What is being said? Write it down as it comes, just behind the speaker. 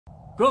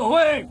各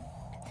位，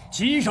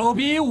起手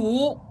比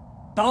武，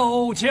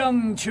刀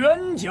枪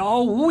拳脚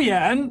无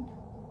眼，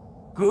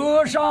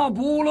格杀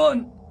不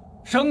论，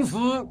生死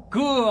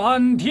各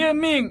安天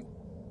命。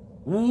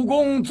武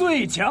功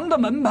最强的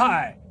门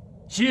派，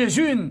谢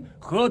逊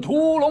和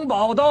屠龙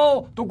宝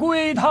刀都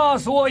归他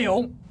所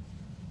有。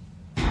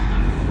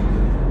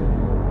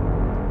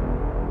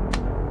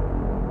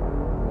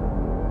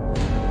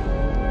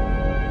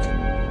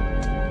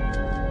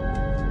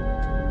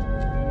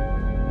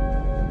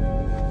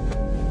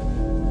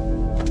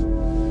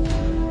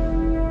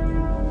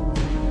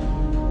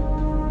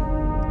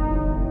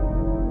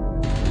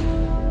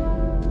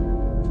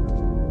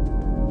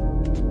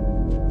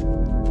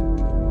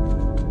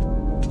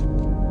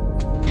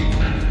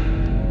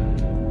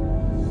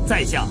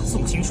 在下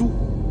宋青书，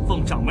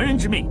奉掌门人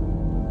之命，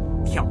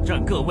挑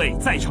战各位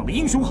在场的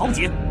英雄豪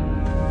杰。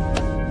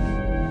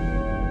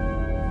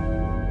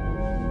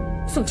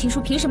宋青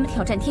书凭什么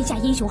挑战天下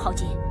英雄豪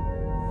杰？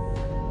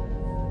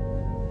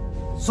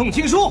宋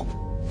青书，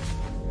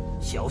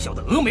小小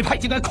的峨眉派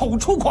竟敢口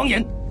出狂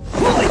言！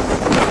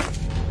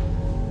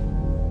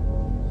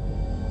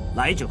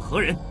来者何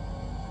人？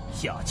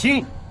夏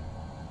青。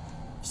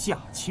夏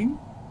青，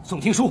宋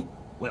青书，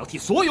我要替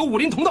所有武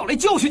林同道来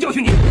教训教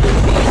训你。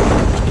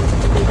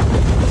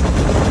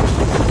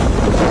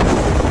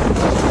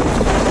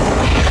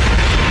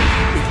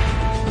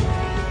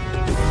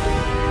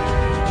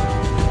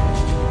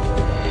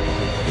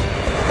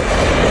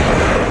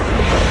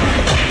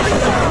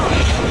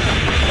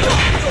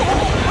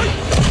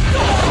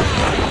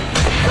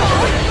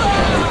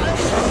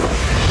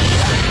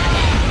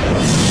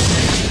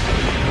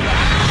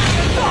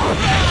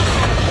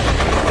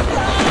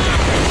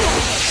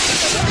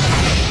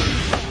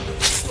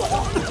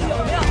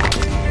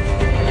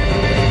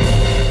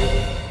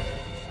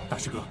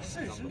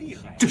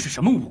 这是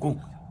什么武功？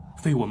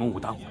非我们武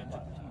当，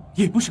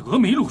也不是峨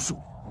眉路数。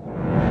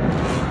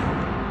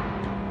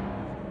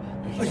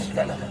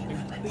来，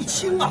你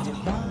轻啊！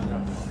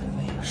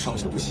稍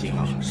不行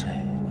啊！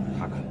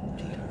看看。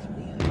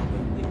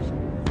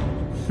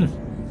哼！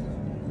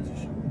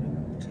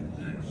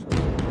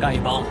丐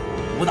帮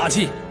吴大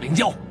器领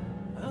教。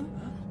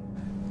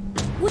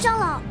吴长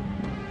老，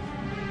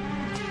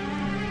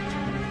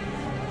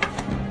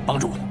帮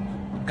主，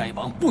丐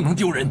帮不能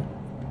丢人。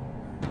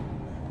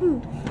嗯。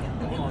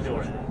 不能丢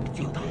人，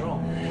就打肉。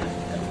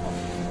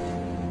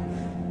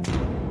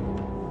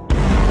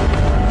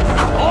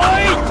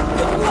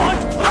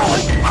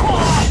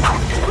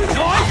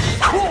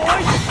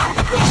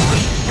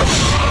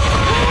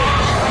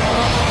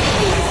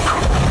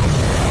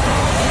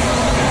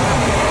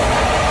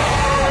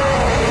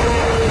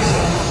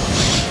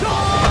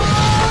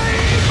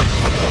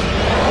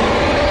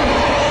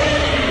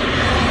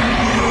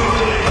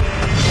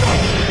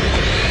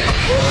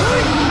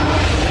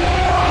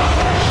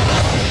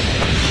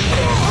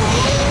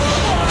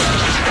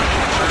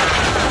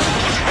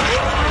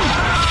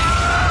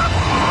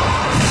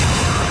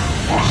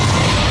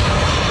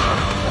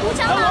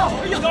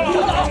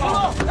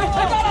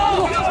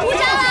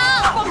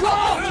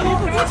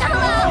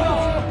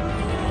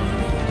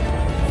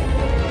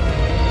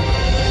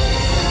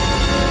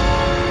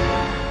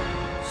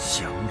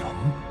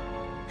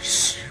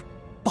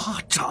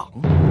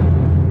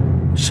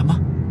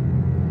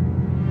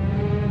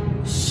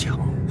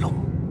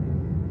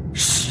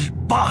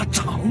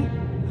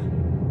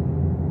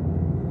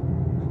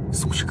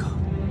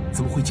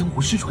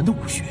失传的武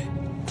学，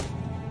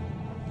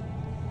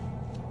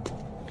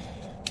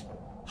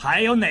还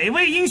有哪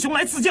位英雄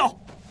来赐教？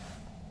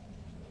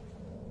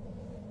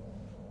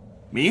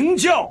明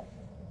教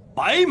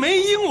白眉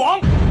鹰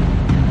王，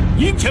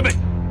殷前辈，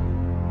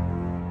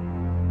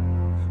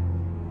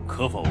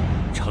可否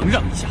承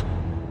让一下？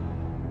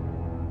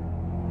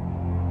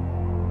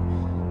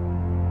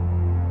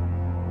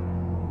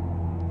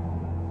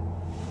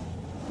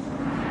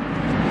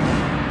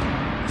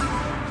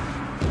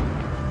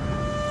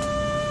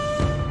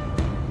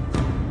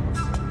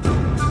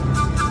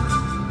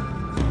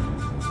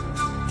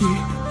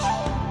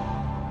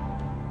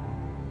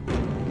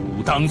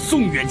当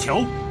宋远桥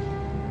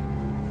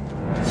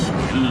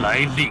前来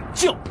领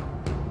教。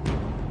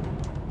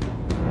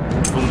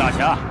宋大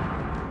侠，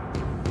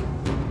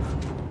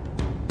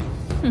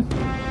哼！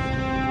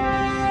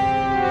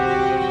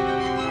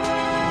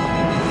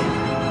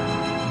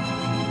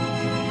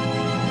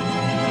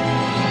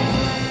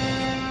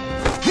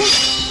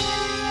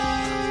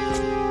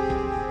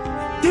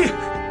爹，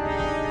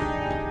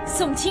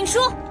宋青书，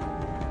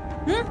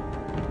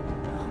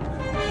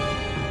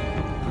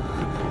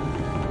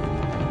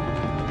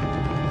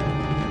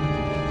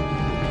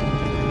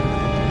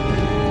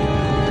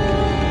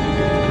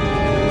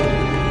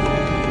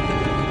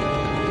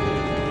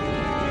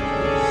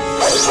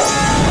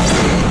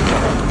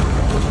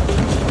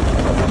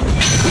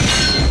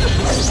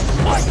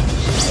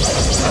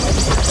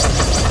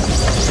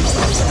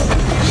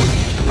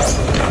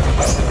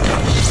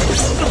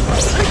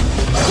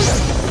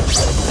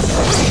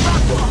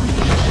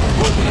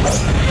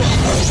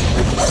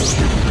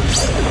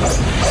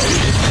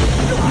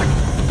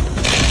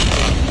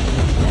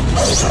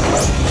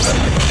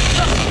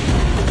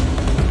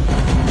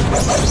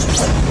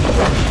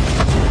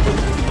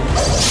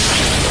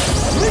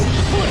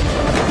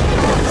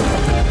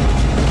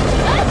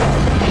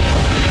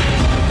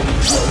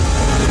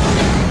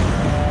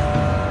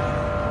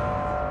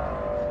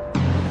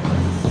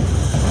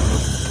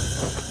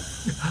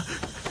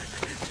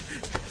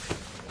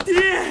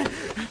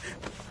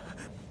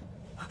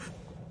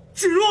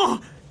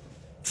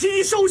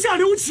手下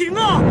留情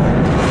啊！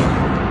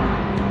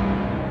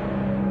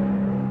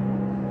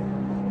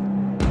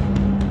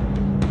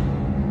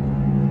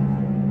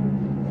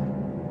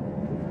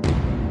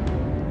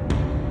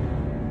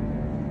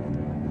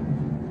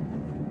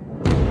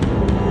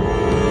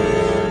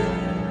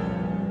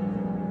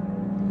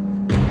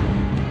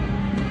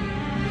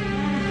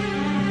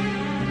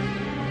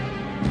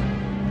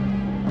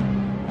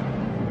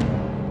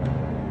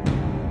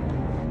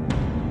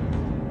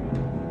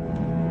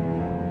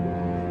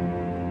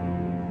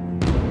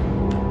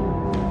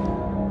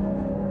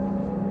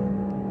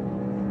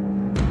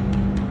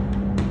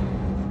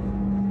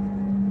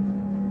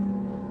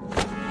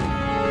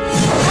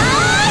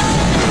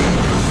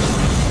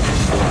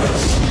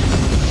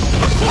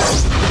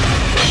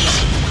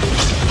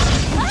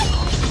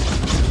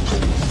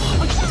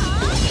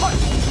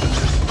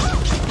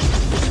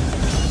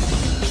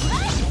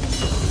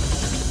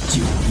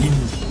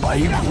白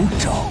骨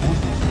爪。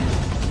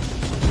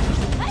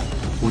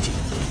无忌，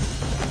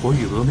我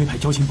与峨眉派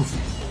交情不符，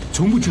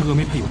从不知峨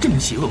眉派有这门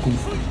邪恶功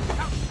夫。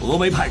峨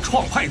眉派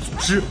创派祖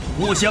师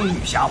郭襄女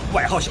侠，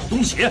外号小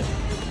东邪，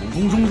武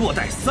功中若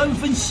带3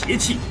分邪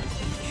气，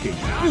却也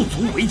不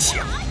足为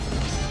强。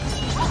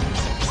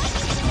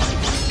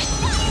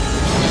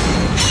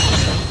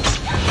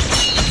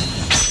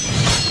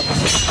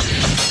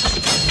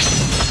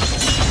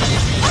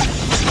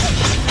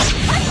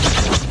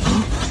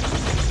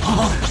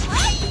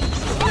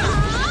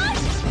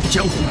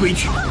 江湖规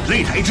矩，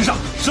擂台之上，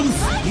生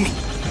死无命。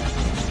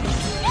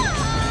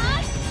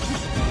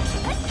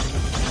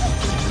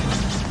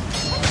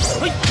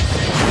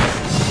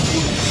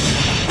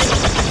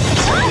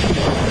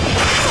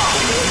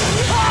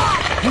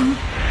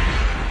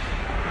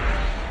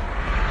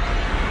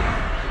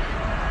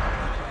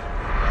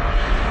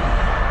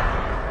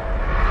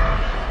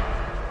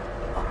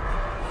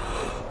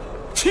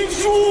亲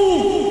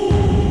叔。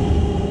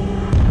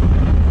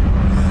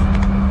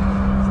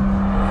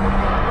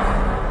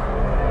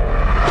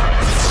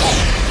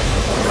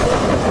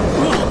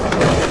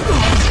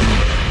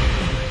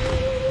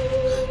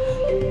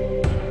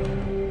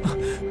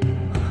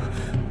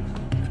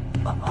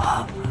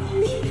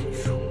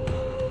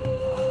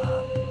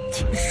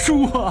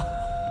 叔啊，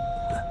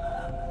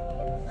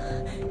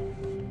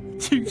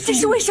亲叔，这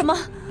是为什么？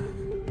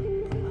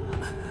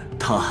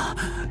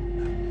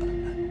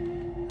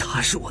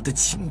他是我的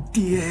亲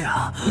爹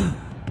呀！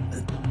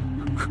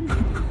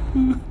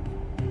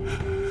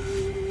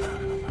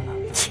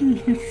亲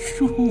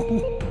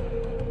叔，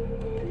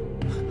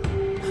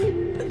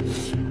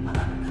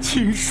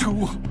亲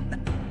叔，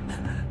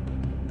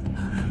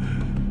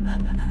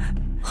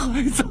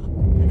孩子，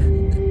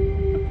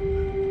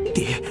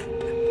爹。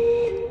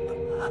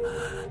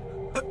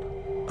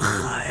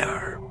 孩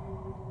儿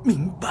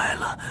明白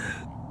了，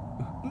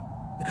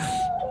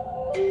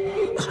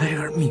孩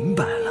儿明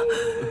白了，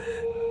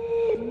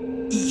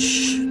一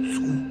失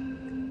足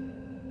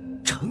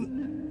成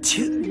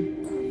千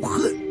古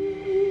恨。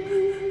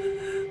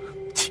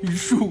亲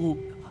叔，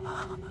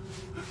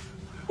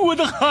我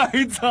的孩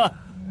子，完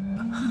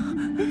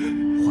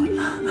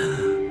了，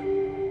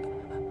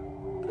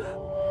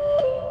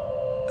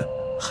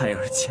孩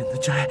儿欠的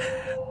债。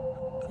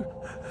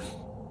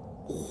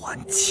 还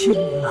清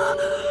了，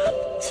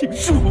亲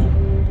叔，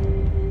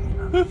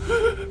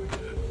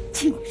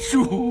亲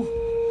叔，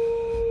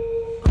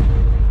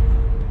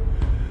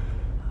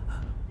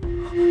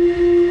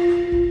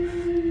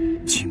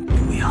请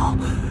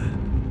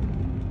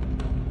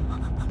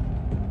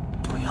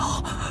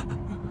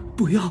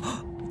不要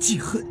记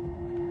恨，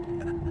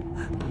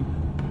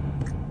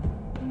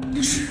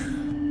执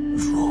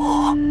着。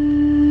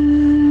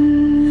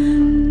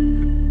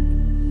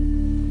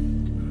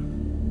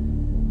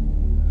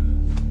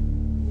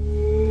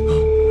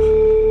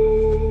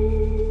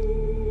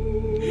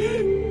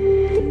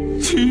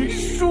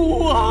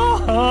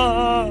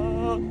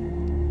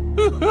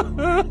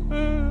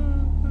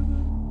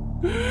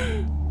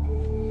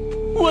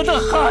 我的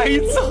孩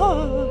子，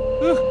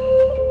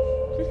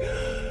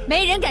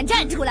没人敢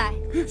站出来，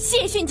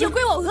谢逊就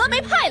归我峨眉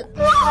派了。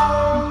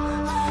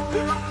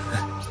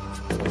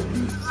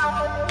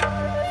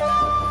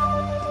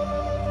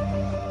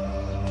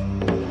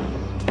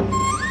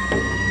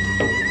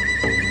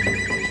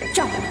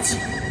赵无忌，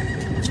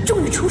你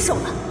终于出手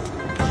了。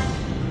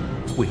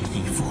为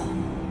义父，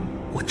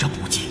我张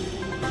无忌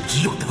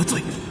已有得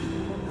罪。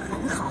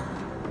很好，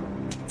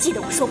记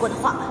得我说过的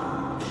话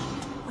吧。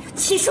 我要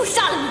亲手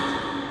杀了你！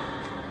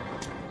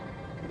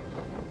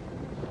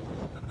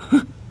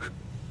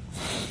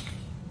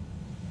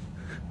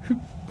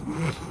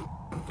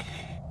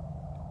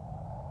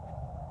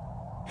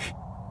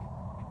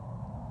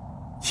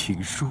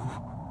情书，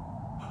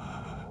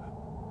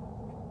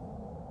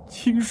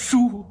情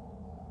书，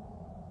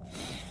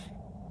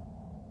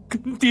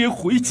跟爹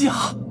回家。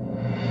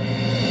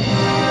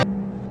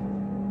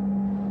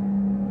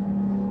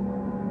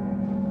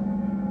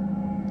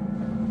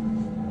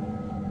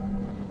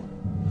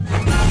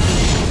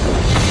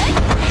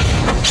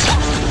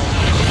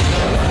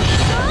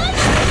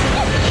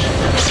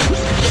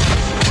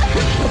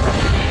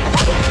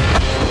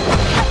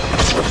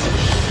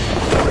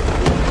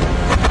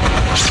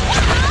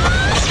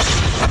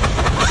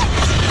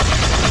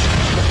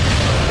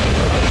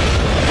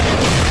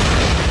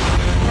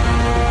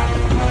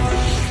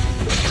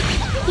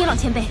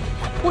前辈，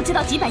我知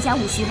道几百家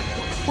武学，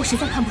我实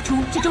在看不出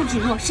这周芷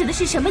若使的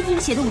是什么阴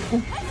邪的武功。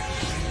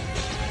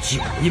九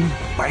阴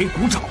白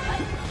骨爪。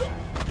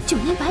九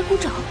阴白骨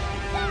爪。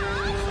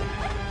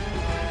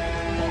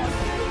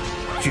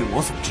据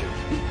我所知，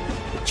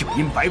九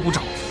阴白骨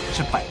爪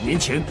是100年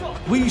前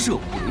威慑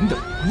武林的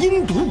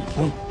阴毒武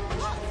功，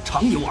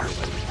常有耳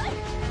闻，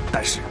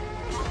但是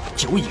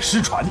久已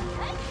失传，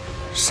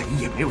谁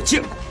也没有见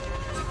过。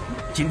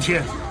今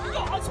天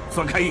总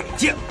算开眼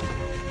界了。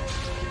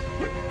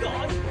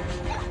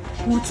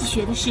无忌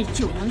学的是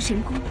九阳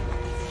神功，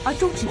而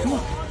周芷若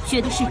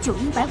学的是九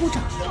阴白骨爪，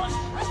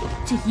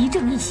这一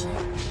正一邪，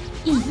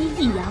一阴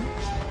一阳，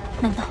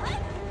难道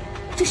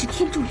这是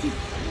天注定？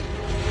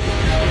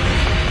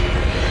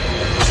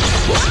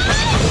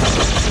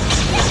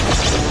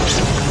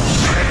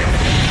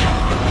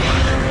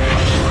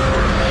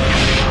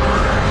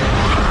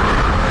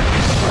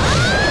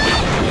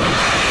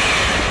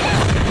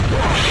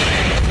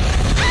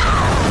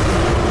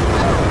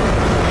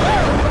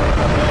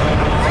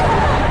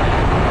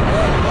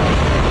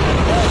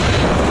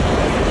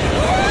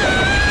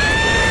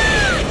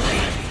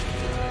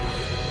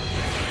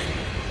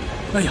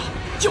哎呀，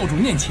教主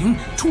念情，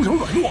出手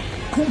软弱，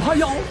恐怕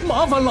要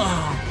麻烦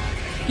了。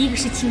一个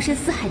是情深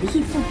似海的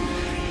义父，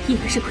一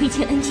个是亏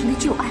欠恩情的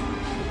旧爱，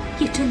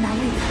也真难为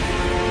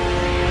他。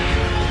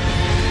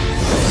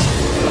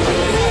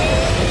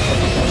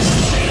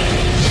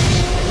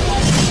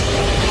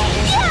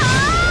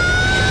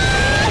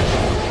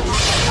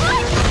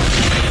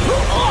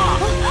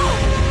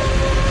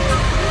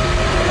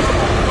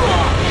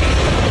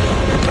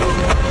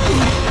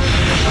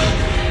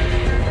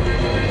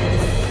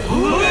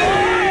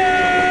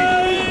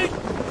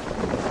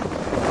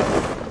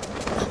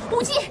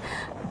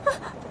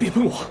别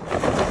碰我！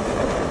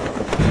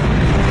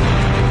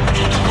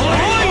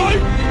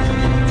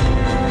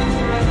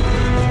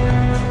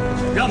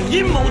让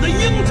阴谋的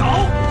鹰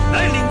爪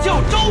来领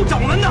教周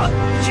掌门的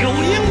九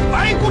阴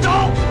白骨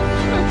爪。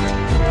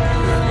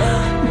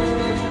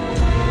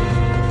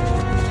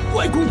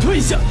外公退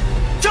下！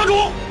家主，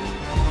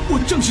我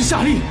正式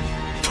下令，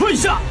退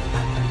下。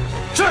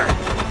是。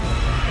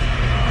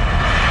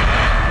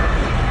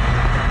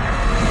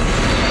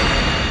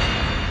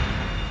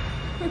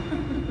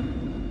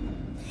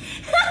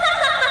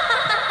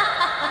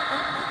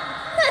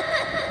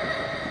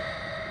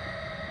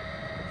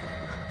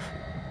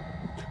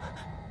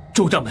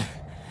周掌门，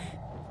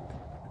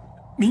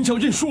明教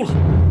认输了。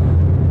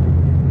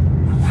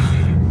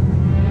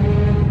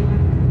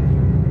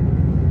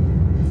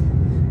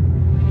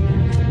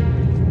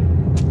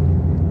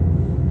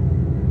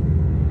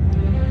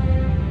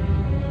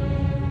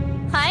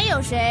还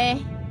有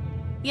谁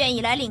愿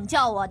意来领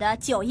教我的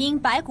九阴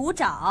白骨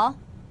爪？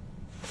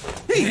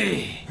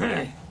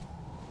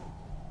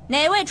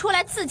哪位出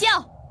来赐教？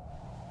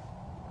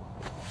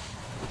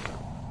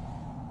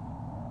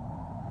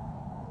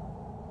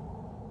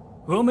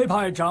峨眉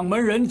派掌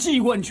门人技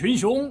冠群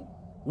雄，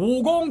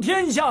武功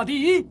天下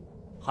第一，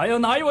还有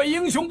哪一位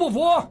英雄不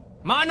服？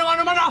慢着，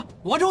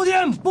我周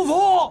天不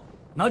服。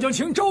那就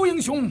请周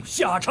英雄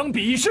下场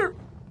比试。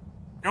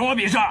让我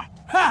比试？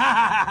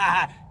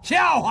哈！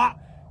笑话！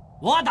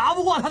我打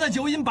不过他的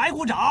九阴白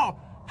骨爪，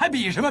还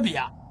比什么比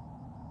啊？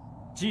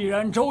既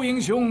然周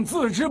英雄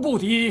自知不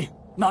敌，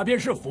那便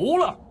是服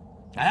了。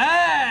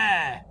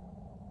哎，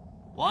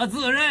我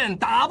自认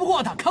打不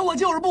过他，可我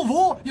就是不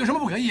服，有什么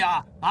不可以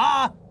啊？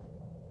啊！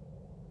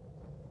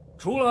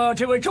除了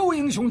这位周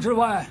英雄之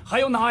外，还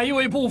有哪一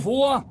位不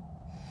服啊？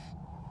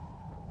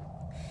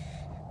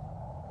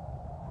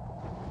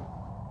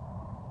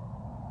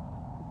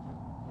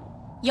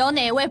有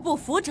哪位不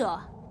服者，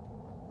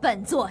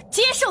本座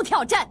接受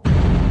挑战。